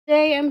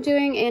Today I'm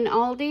doing an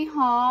Aldi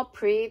haul,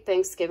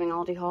 pre-Thanksgiving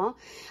Aldi haul.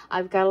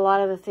 I've got a lot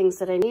of the things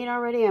that I need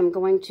already. I'm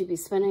going to be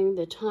spending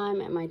the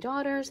time at my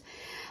daughter's,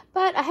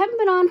 but I haven't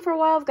been on for a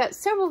while. I've got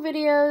several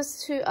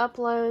videos to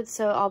upload,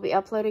 so I'll be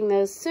uploading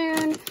those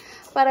soon.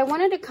 But I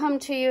wanted to come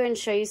to you and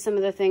show you some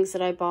of the things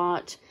that I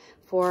bought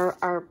for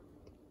our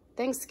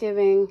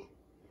Thanksgiving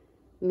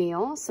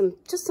meal.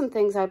 Just some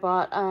things I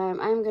bought.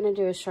 I'm going to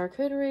do a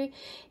charcuterie,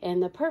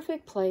 and the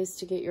perfect place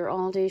to get your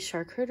Aldi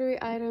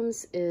charcuterie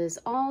items is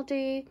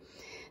Aldi.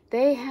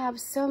 They have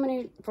so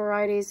many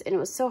varieties, and it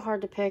was so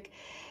hard to pick.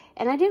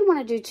 And I didn't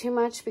want to do too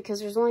much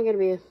because there's only going to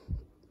be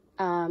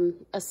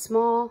a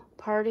small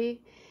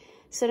party,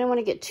 so I didn't want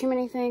to get too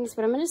many things.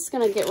 But I'm just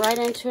going to get right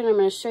into it. I'm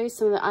going to show you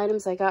some of the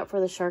items I got for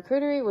the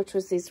charcuterie, which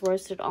was these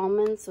roasted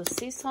almonds with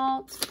sea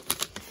salt.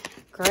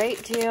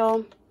 Great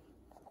deal.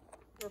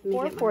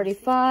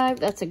 $4.45.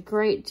 That's a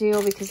great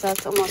deal because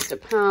that's almost a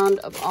pound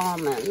of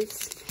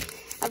almonds.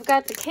 I've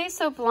got the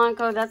queso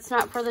blanco. That's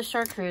not for the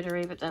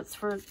charcuterie, but that's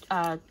for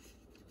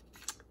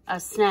a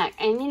snack.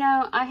 And you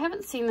know, I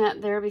haven't seen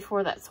that there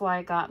before. That's why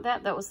I got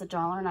that. That was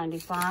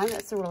 $1.95.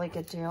 That's a really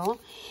good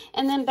deal.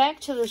 And then back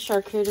to the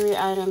charcuterie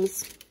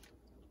items.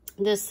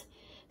 This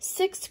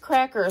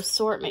 6-cracker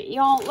assortment.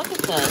 Y'all, look at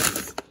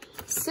this.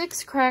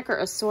 6-cracker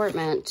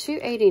assortment,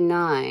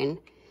 $2.89.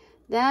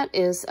 That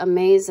is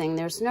amazing.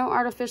 There's no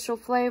artificial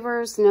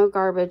flavors, no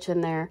garbage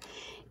in there.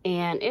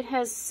 And it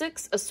has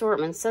 6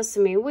 assortments: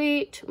 sesame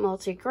wheat,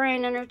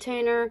 multi-grain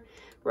entertainer,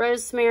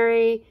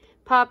 rosemary,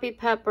 poppy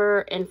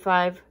pepper, and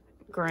 5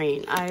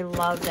 grain. I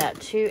love that.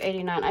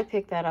 $2.89. I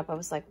picked that up. I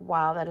was like,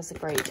 wow, that is a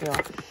great deal.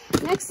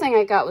 Next thing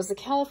I got was the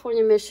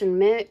California Mission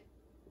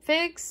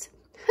figs.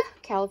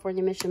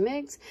 California Mission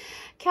figs.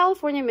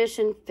 California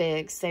Mission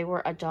figs. They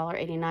were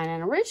 $1.89.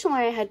 And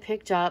originally I had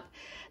picked up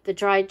the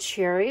dried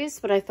cherries,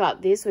 but I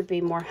thought these would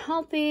be more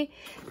healthy.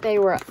 They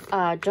were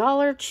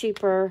 $1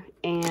 cheaper,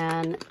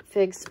 and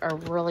figs are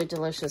really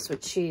delicious with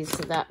cheese,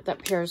 so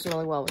that pairs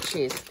really well with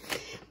cheese.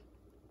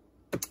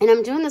 And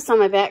I'm doing this on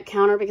my back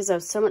counter because I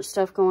have so much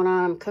stuff going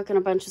on. I'm cooking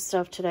a bunch of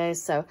stuff today.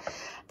 So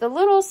the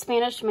little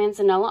Spanish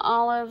manzanilla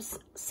olives,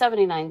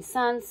 79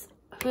 cents.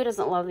 Who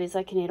doesn't love these?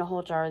 I can eat a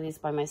whole jar of these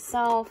by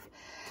myself.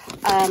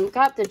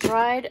 Got the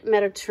dried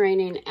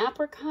Mediterranean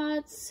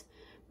apricots.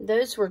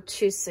 Those were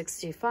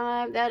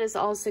 $2.65. That is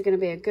also going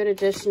to be a good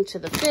addition to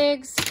the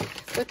figs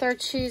with our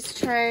cheese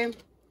tray.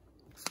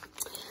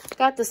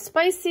 Got the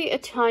spicy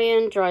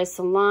Italian dry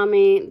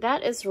salami.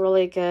 That is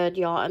really good,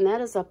 y'all. And that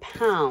is a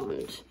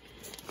pound.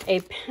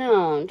 A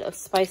pound of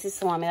spicy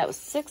salami. That was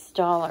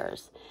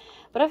 $6.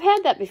 But I've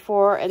had that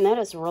before, and that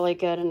is really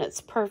good, and it's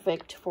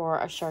perfect for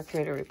a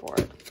charcuterie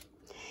board.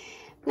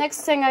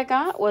 Next thing I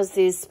got was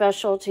these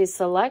specialty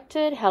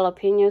selected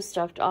jalapeno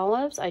stuffed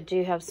olives. I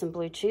do have some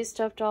blue cheese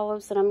stuffed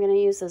olives that I'm going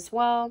to use as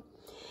well.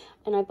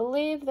 And I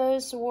believe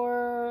those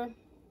were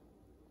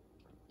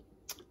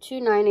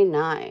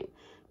 $2.99.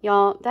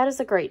 Y'all, that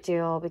is a great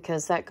deal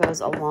because that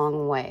goes a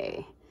long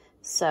way.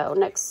 So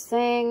next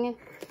thing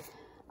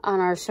on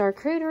our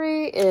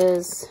charcuterie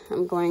is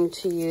I'm going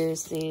to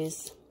use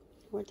these.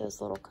 Where'd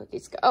those little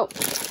cookies go? Oh,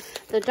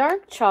 the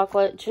dark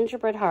chocolate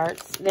gingerbread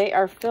hearts. They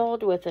are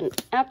filled with an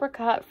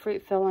apricot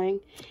fruit filling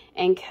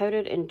and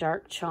coated in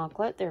dark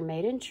chocolate. They're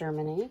made in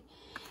Germany.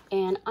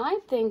 And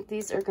I think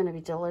these are going to be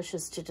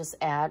delicious to just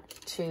add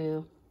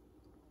to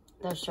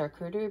the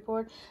charcuterie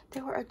board. They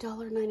were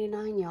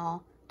 $1.99,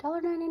 y'all.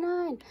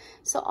 $1.99.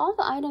 So all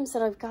the items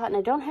that I've gotten,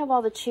 I don't have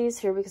all the cheese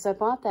here because I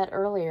bought that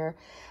earlier.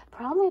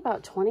 Probably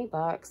about 20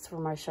 bucks for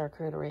my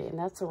charcuterie, and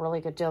that's a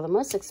really good deal. The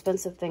most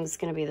expensive thing is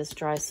going to be this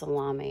dry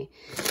salami.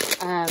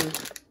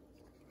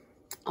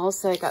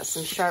 Also, I got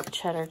some sharp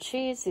cheddar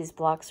cheese. These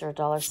blocks are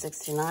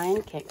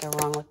 $1.69. Can't go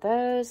wrong with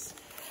those.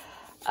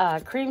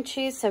 Cream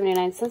cheese,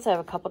 79 cents. I have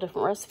a couple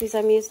different recipes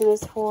I'm using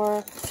this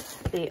for.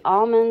 The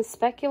almond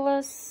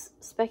speculacious.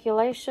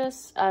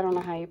 I don't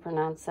know how you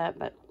pronounce that,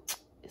 but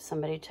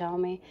somebody tell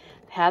me.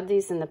 I've had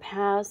these in the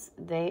past.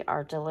 They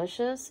are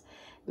delicious.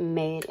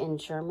 Made in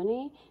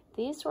Germany.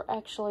 These were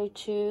actually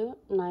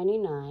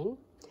 $2.99.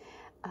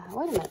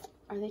 Wait a minute.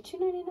 Are they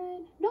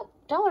 $2.99? Nope.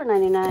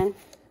 $1.99.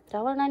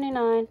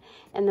 $1.99.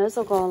 And those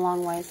will go a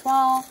long way as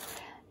well.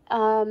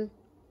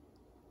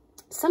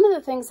 Some of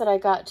the things that I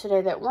got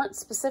today that weren't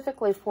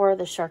specifically for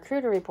the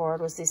charcuterie board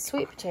was these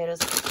sweet potatoes.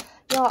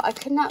 Y'all, I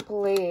could not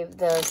believe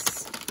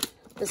this.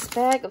 This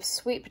bag of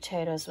sweet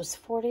potatoes was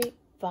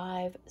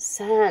 45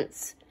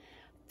 cents.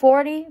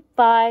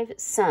 45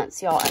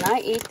 cents, y'all. And I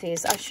eat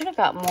these. I should have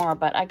got more,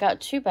 but I got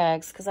 2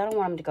 bags because I don't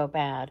want them to go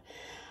bad.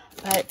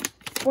 But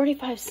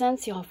 45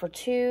 cents, y'all, for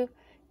 2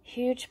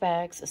 huge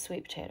bags of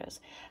sweet potatoes.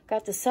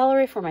 Got the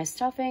celery for my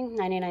stuffing,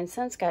 99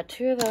 cents. Got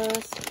 2 of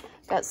those.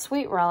 Got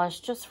sweet relish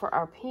just for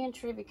our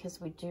pantry because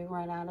we do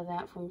run out of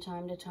that from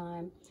time to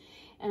time.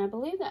 And I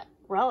believe that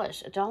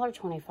relish,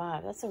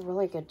 $1.25. That's a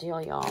really good deal,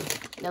 y'all.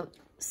 The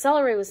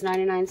celery was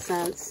 99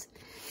 cents.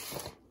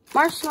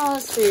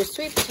 Marshmallows for your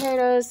sweet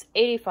potatoes,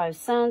 85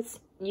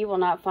 cents. You will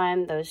not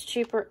find those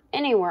cheaper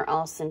anywhere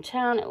else in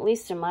town, at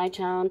least in my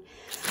town.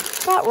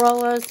 Got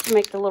Rolos to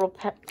make the little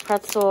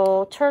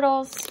pretzel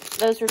turtles.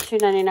 Those were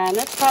 $2.99.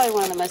 That's probably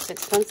one of the most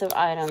expensive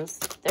items.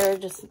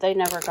 They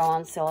never go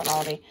on sale at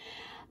Aldi.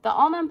 The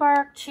almond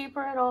bark,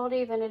 cheaper at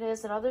Aldi than it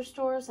is at other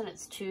stores, and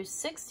it's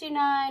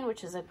 $2.69,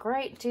 which is a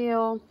great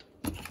deal.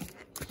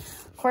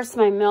 Of course,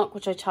 my milk,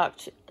 which I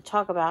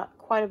talk about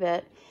quite a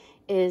bit,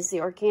 is the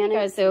organic.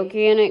 Guys, the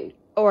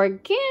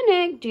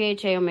organic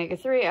DHA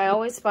omega-3. I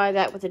always buy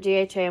that with the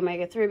DHA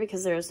omega-3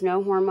 because there's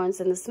no hormones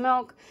in this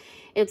milk.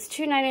 It's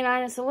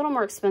 $2.99. It's a little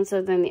more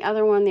expensive than the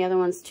other one. The other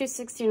one's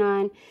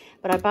 $2.69,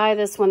 but I buy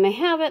this when they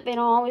have it. They don't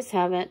always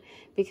have it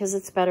because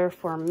it's better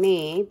for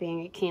me,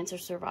 being a cancer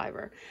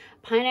survivor.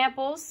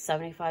 Pineapples,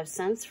 75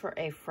 cents for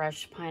a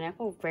fresh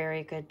pineapple.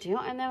 Very good deal.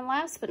 And then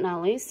last but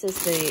not least is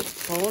the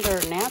Boulder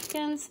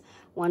napkins,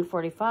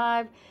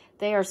 $1.45.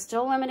 They are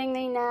still limiting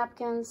the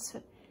napkins,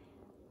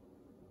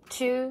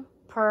 2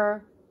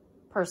 per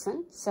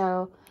person.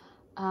 So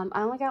I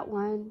only got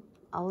 1.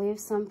 I'll leave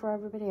some for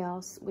everybody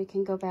else. We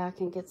can go back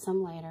and get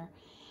some later.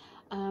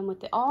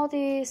 With all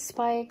the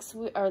spikes,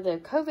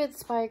 the COVID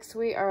spikes,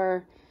 we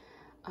are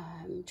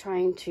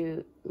trying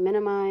to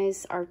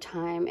minimize our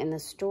time in the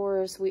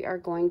stores. We are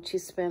going to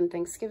spend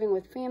Thanksgiving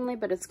with family,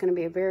 but it's going to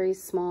be a very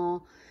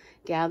small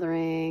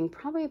gathering,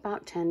 probably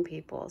about 10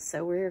 people.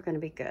 So we're going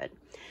to be good.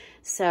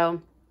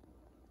 So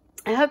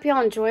I hope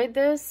y'all enjoyed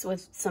this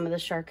with some of the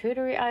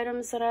charcuterie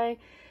items that I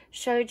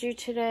showed you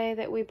today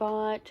that we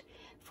bought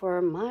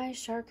for my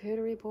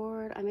charcuterie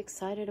board. I'm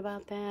excited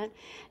about that.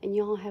 And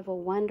y'all have a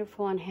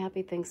wonderful and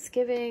happy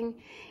Thanksgiving.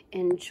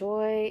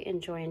 Enjoy,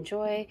 enjoy,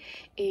 enjoy.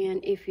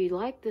 And if you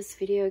like this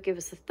video, give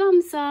us a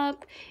thumbs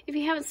up. If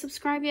you haven't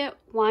subscribed yet,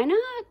 why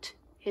not?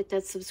 Hit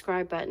that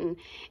subscribe button.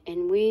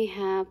 And we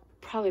have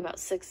probably about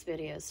 6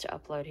 videos to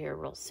upload here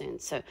real soon.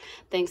 So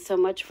thanks so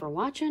much for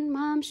watching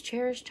Mom's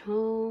Cherished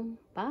Home.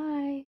 Bye.